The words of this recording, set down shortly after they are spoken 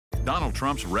Donald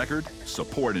Trump's record?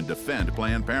 Support and defend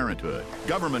Planned Parenthood.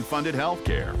 Government-funded health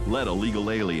care. Let illegal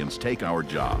aliens take our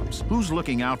jobs. Who's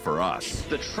looking out for us?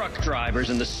 The truck drivers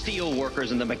and the steel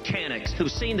workers and the mechanics who've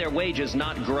seen their wages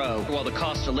not grow while the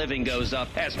cost of living goes up.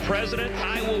 As president,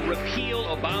 I will repeal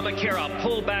Obamacare. I'll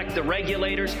pull back the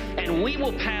regulators, and we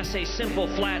will pass a simple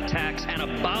flat tax and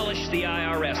abolish the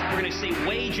IRS. We're going to see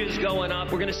wages going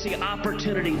up. We're going to see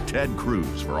opportunity. Ted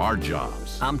Cruz for our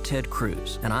jobs. I'm Ted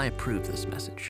Cruz, and I approve this message.